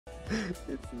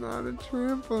It's not a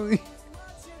trampoline.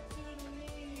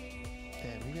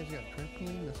 Damn, you guys got a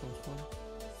trampoline? That sounds fun.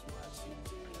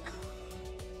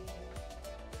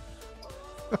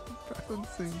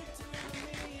 Bouncing.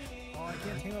 Oh, I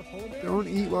can't tame a polar bear? Don't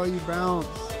eat while you bounce.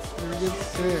 You're gonna get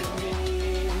sick.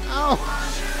 Ow!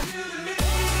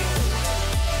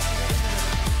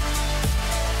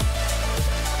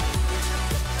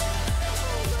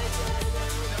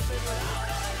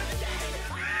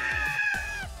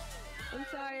 I'm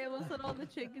sorry, I almost let all the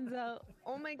chickens out.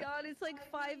 Oh my god, it's like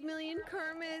 5 million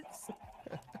Kermits.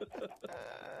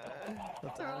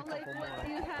 They're all like, what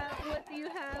do you have? What do you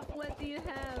have? What do you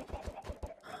have?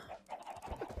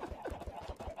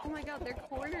 Oh my god, they're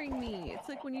cornering me. It's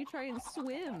like when you try and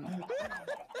swim.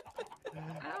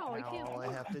 Ow, I Now can't. all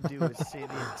I have to do is say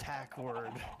the attack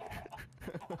word.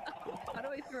 How do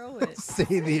I throw it?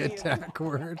 Say the attack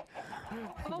word.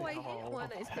 Oh, I hit one,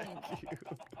 I think.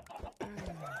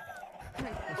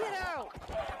 Get out!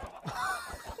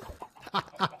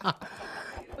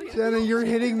 Jenna, you're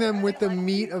hitting them with the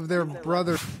meat of their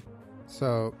brother.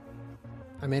 So,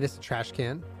 I made us a trash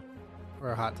can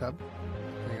or a hot tub,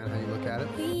 depending on how you look at it.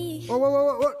 Whoa, whoa, whoa,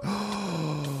 whoa, whoa.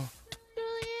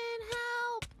 Julien,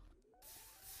 help!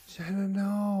 Jenna,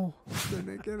 no.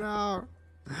 Jenna, get out.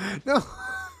 No.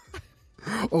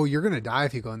 Oh, you're going to die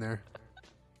if you go in there.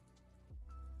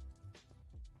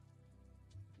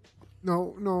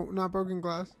 No, no, not broken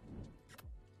glass.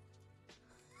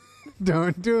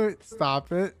 Don't do it.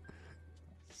 Stop it.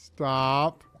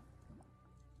 Stop.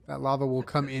 That lava will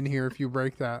come in here if you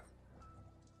break that.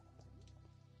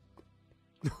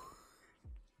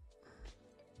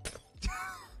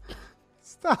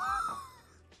 Stop.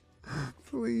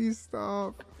 Please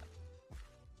stop.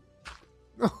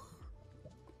 No.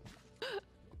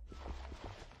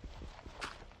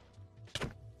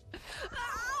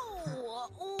 Ow!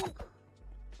 Oh.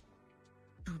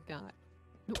 God.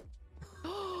 No.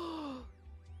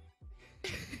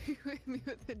 You hit me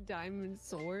with a diamond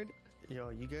sword. Yo,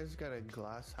 you guys got a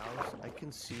glass house? I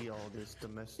can see all this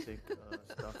domestic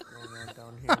stuff going on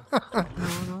down here.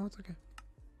 No, no, it's okay.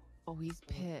 Oh, he's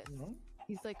pissed.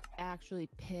 He's like actually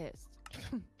pissed.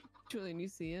 Julien, you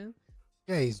see him?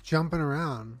 Yeah, he's jumping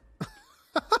around.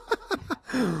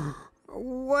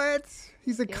 What?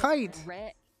 He's a kite.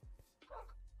 Red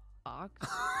fox.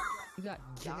 You got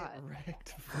got.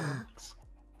 Wrecked, folks.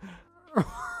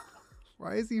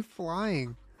 Why is he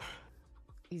flying?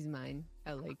 He's mine.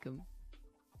 I like him.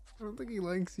 I don't think he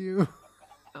likes you.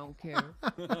 I don't care.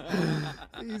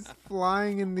 He's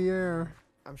flying in the air.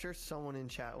 I'm sure someone in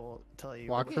chat will tell you.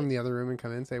 Walk from the other room and come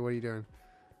in and say, what are you doing?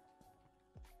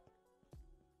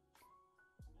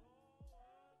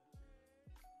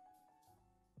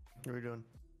 What are we doing?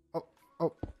 Oh,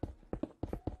 oh.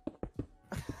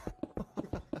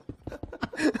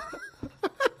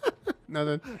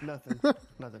 Nothing. Nothing.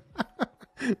 Nothing.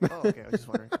 Oh, okay. I was just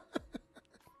wondering.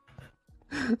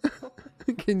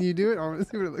 Can you do it? I want to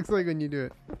see what it looks like when you do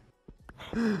it.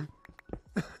 I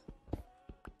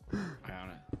own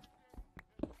it.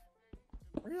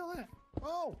 Where you all at?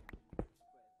 Oh!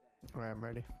 Alright, I'm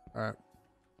ready. All right.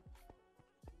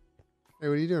 Hey,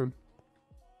 what are you doing?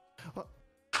 Huh?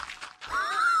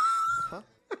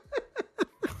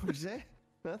 What'd you say?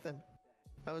 Nothing.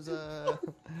 I was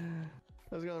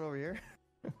going over here.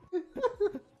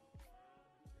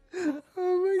 Oh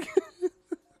my god.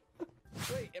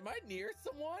 Wait, am I near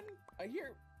someone? I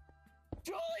hear...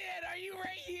 Julien, are you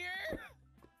right here?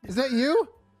 Is that you?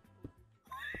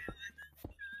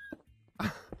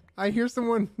 I hear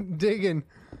someone digging.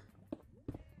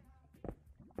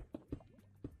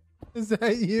 Is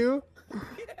that you? Yeah,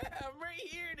 I'm right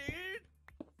here, dude.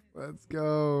 Let's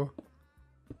go.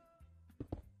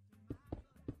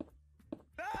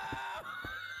 No!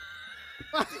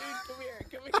 Dude, come here,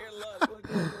 look.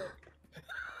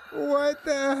 What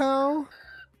the hell?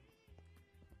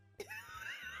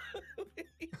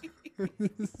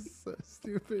 This is so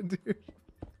stupid, dude.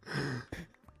 You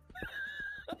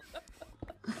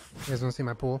guys want to see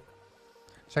my pool?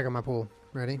 Check out my pool.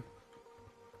 Ready?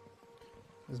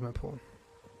 This is my pool.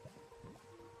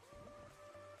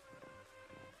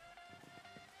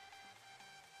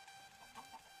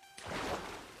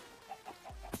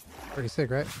 Pretty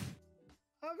sick, right?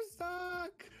 I'm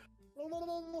stuck! Help,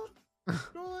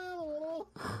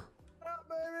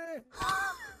 baby!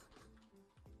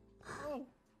 Oh.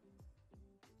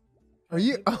 Are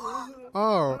you?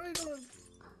 Oh. What are you doing?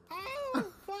 Oh,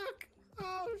 fuck!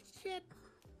 Oh, shit!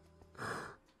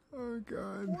 Oh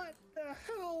god. What the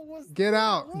hell was Get that?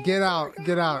 out! Oh Get my out!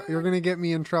 Get out! You're God. gonna get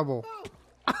me in trouble. Oh,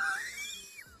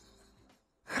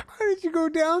 How did you go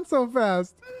down so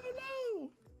fast? I don't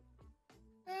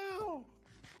know!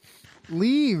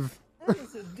 Leave.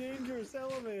 It's a dangerous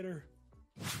elevator.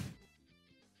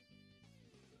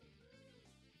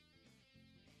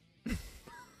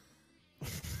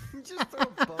 You just throw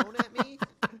a bone at me?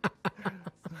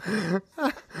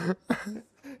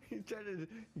 You trying to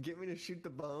get me to shoot the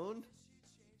bone?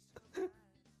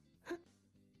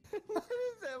 What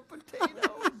is that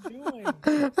potato? What are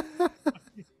you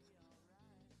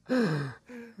doing?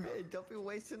 Hey, don't be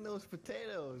wasting those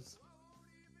potatoes.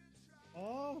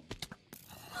 Oh.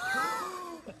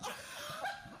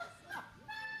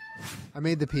 I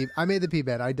made the pee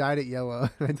bed. I dyed it yellow.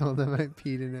 I told them I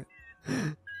peed in it.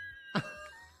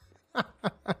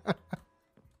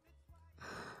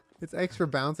 It's extra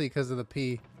bouncy because of the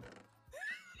pee.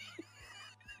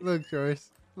 Look, Joyce.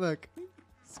 Look.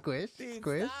 Squish, Dude,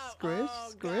 squish, stop. squish, Oh,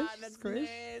 squish, God, that's squish.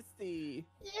 nasty.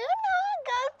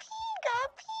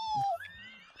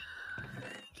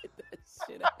 Get that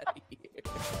shit out of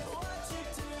here.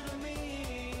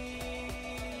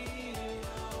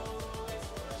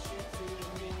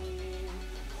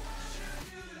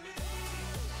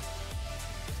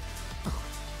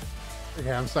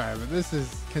 Okay, I'm sorry, but this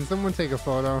is... Can someone take a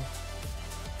photo?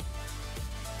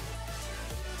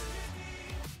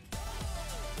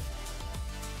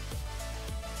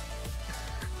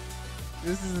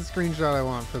 This is the screenshot I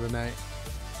want for the night.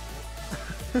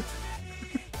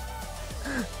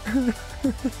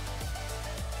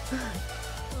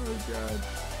 Oh god.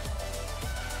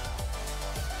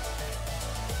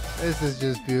 This is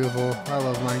just beautiful. I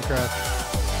love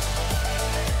Minecraft.